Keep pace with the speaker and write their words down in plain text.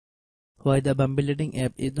Why the Bumble dating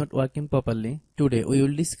app is not working properly. Today we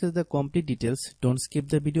will discuss the complete details. Don't skip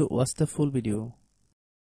the video, watch the full video.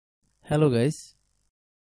 Hello guys,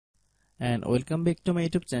 and welcome back to my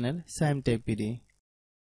YouTube channel Shaem Tech PD.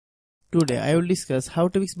 Today I will discuss how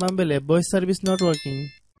to fix Bumble app voice service not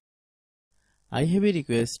working. I have a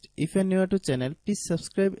request. If you are new to channel, please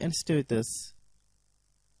subscribe and stay with us.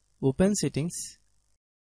 Open settings.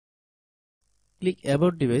 Click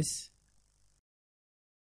about device.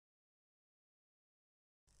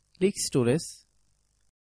 Click storage.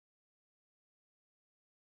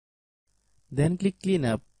 Then click clean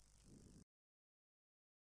up.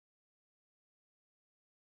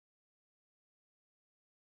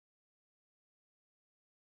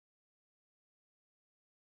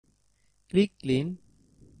 Click clean.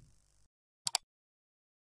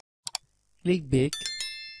 Click back.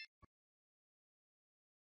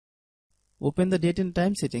 Open the date and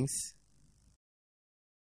time settings.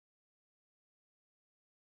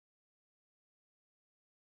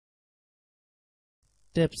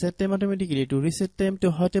 Tap set time automatically to reset time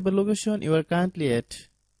to whatever location you are currently at.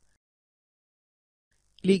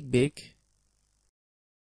 Click back.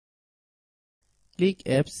 Click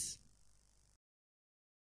apps.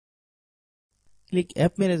 Click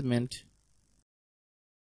app management.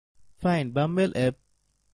 Find Bumble app.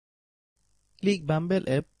 Click Bumble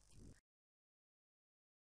app.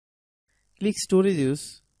 Click storage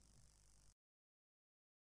use.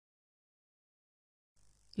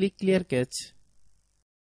 Click clear cache.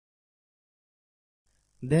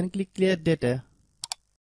 Then click clear data.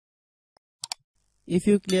 If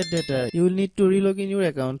you clear data, you will need to relog in your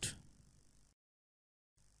account.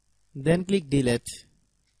 Then click delete.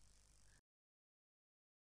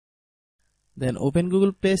 Then open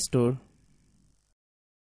Google Play Store.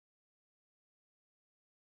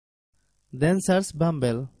 Then search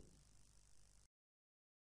Bumble.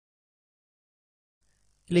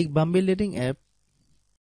 Click Bumble dating app.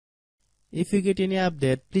 If you get any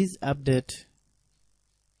update, please update.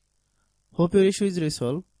 Hope your issue is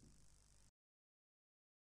resolved.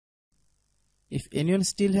 If anyone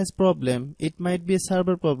still has problem, it might be a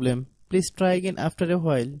server problem. Please try again after a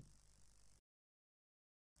while.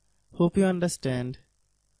 Hope you understand.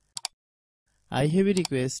 I have a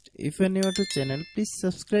request. If you are new to channel, please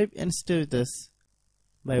subscribe and stay with us.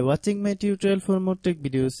 By watching my tutorial for more tech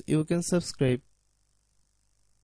videos, you can subscribe.